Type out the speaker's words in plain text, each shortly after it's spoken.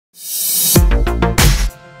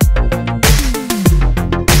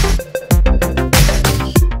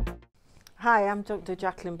Hi, I'm Dr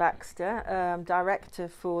Jacqueline Baxter, Director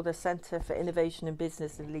for the Centre for Innovation in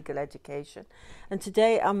Business and Legal Education. And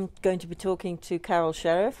today I'm going to be talking to Carol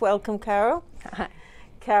Sherriff. Welcome, Carol. Hi.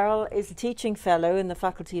 Carol is a teaching fellow in the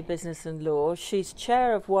Faculty of Business and Law. She's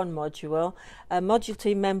chair of one module, a module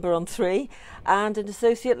team member on 3, and an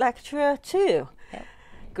associate lecturer too. Yep.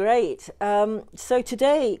 Great. So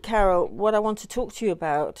today, Carol, what I want to talk to you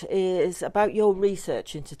about is about your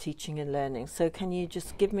research into teaching and learning. So can you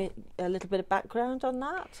just give me a little bit of background on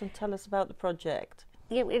that and tell us about the project?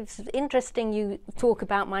 Yeah, it's interesting you talk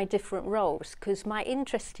about my different roles, because my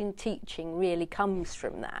interest in teaching really comes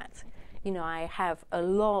from that. You know, I have a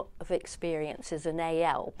lot of experience as an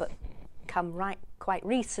AL, but come quite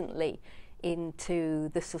recently into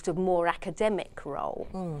the sort of more academic role.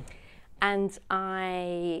 And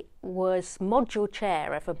I was module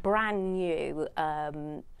chair of a brand new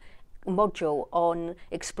module on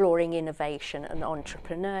exploring innovation and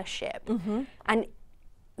entrepreneurship. And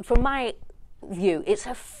from my view, it's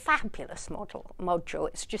a fabulous module.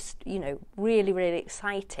 It's just, you know, really, really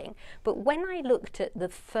exciting. But when I looked at the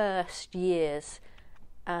first year's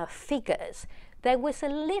figures, there was a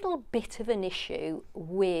little bit of an issue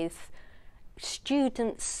with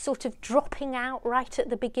students sort of dropping out right at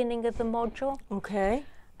the beginning of the module. Okay.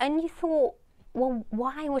 And you thought, well,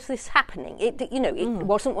 why was this happening? It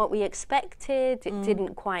wasn't what we expected. It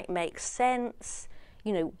didn't quite make sense.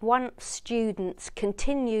 You know, once students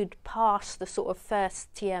continued past the sort of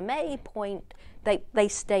first TMA point, they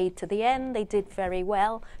stayed to the end. They did very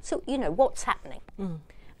well. So, you know, what's happening?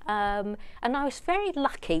 And I was very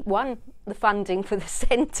lucky. One, the funding for the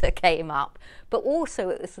centre came up, but also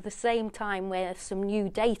it was at the same time where some new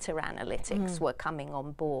data analytics were coming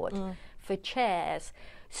on board for chairs.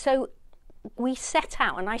 So we set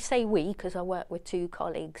out, and I say we because I work with 2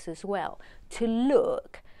 colleagues as well, to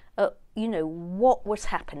look at, you know, what was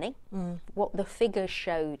happening, what the figures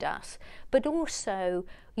showed us, but also,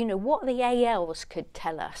 you know, what the ALs could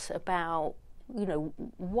tell us about, you know,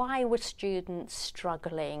 why were students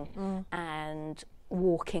struggling and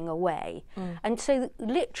walking away. And so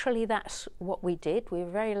literally that's what we did. We were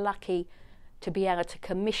very lucky to be able to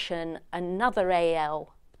commission another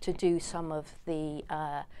AL to do some of the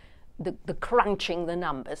crunching the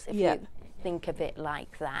numbers, if you think of it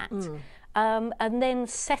like that. And then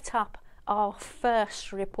set up our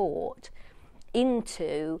first report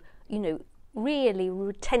into, you know, really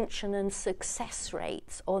retention and success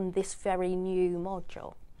rates on this very new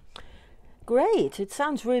module. Great. It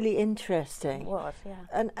sounds really interesting. It was,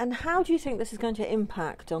 yeah. And how do you think this is going to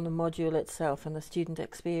impact on the module itself and the student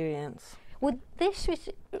experience? Well, this was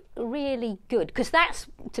really good, because that's,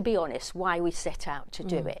 to be honest, why we set out to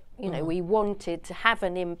do it. You know, we wanted to have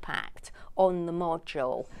an impact on the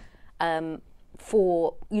module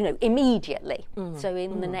for, you know, immediately. So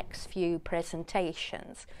in the next few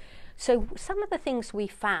presentations. So some of the things we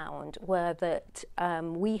found were that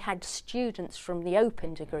we had students from the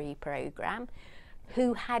open degree programme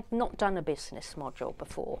who had not done a business module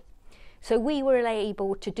before. So we were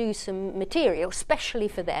able to do some material especially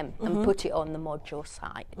for them and put it on the module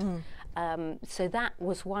site. So that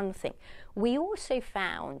was one thing. We also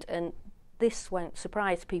found, and this won't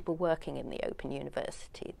surprise people working in the Open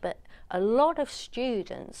University, but a lot of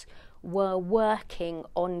students were working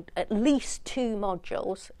on at least 2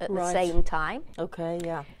 modules at the same time. Okay,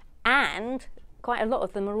 yeah. And quite a lot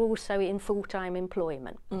of them are also in full-time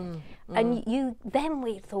employment. And then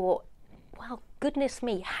we thought, well, goodness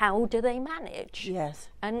me, how do they manage? Yes.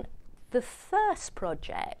 And the first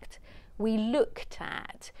project we looked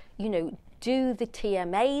at, you know, do the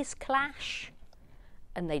TMAs clash?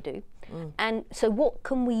 And they do. And so what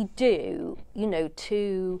can we do, you know,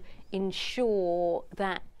 to ensure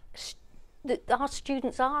that our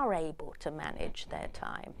students are able to manage their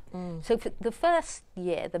time? So for the first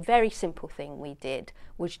year, the very simple thing we did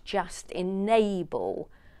was just enable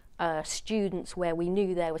students where we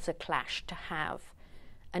knew there was a clash to have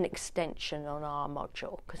an extension on our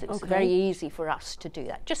module, because it was very easy for us to do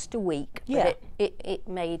that. Just a week, but it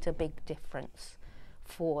made a big difference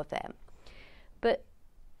for them. But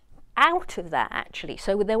out of that, actually,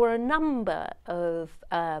 so there were a number of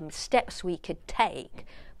steps we could take,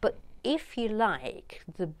 but if you like,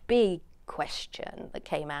 the big question that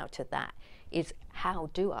came out of that is, how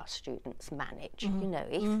do our students manage? You know,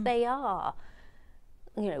 if they are,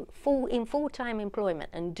 you know, in full-time employment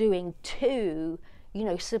and doing 2, you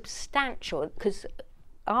know, substantial, because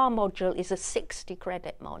our module is a 60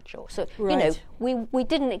 credit module. So, you know, we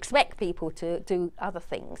didn't expect people to do other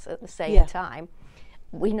things at the same time.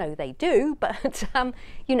 We know they do, but,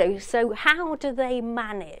 you know, so how do they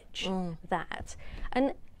manage that?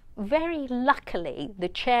 And very luckily, the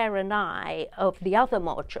chair and I of the other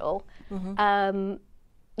module,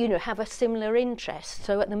 you know, have a similar interest.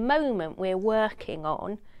 So at the moment we're working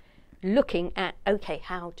on looking at, okay,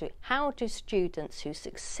 how do students who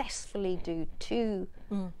successfully do 2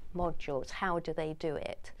 modules, how do they do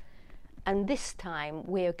it? And this time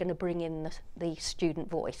we're going to bring in the student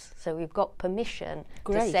voice. So we've got permission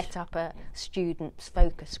to set up a students'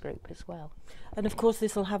 focus group as well. And of course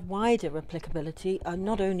this will have wider applicability,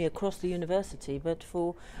 not only across the university, but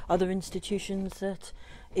for other institutions that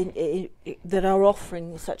that are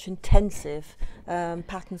offering such intensive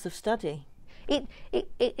patterns of study.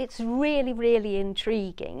 It's really, really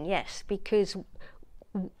intriguing, yes, because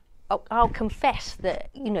I'll confess that,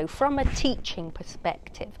 you know, from a teaching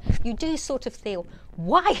perspective, you do sort of feel,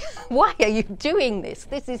 why are you doing this?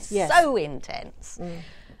 This is so intense.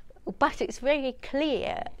 But it's very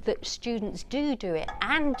clear that students do it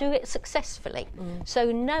and do it successfully.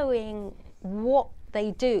 So knowing what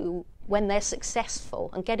they do when they're successful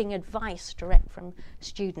and getting advice direct from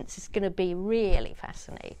students is going to be really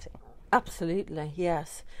fascinating. Absolutely,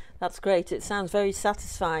 yes. That's great. It sounds very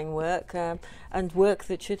satisfying work, and work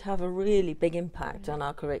that should have a really big impact on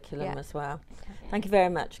our curriculum as well. Thank you very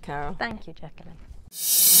much, Carol. Thank you, Jacqueline.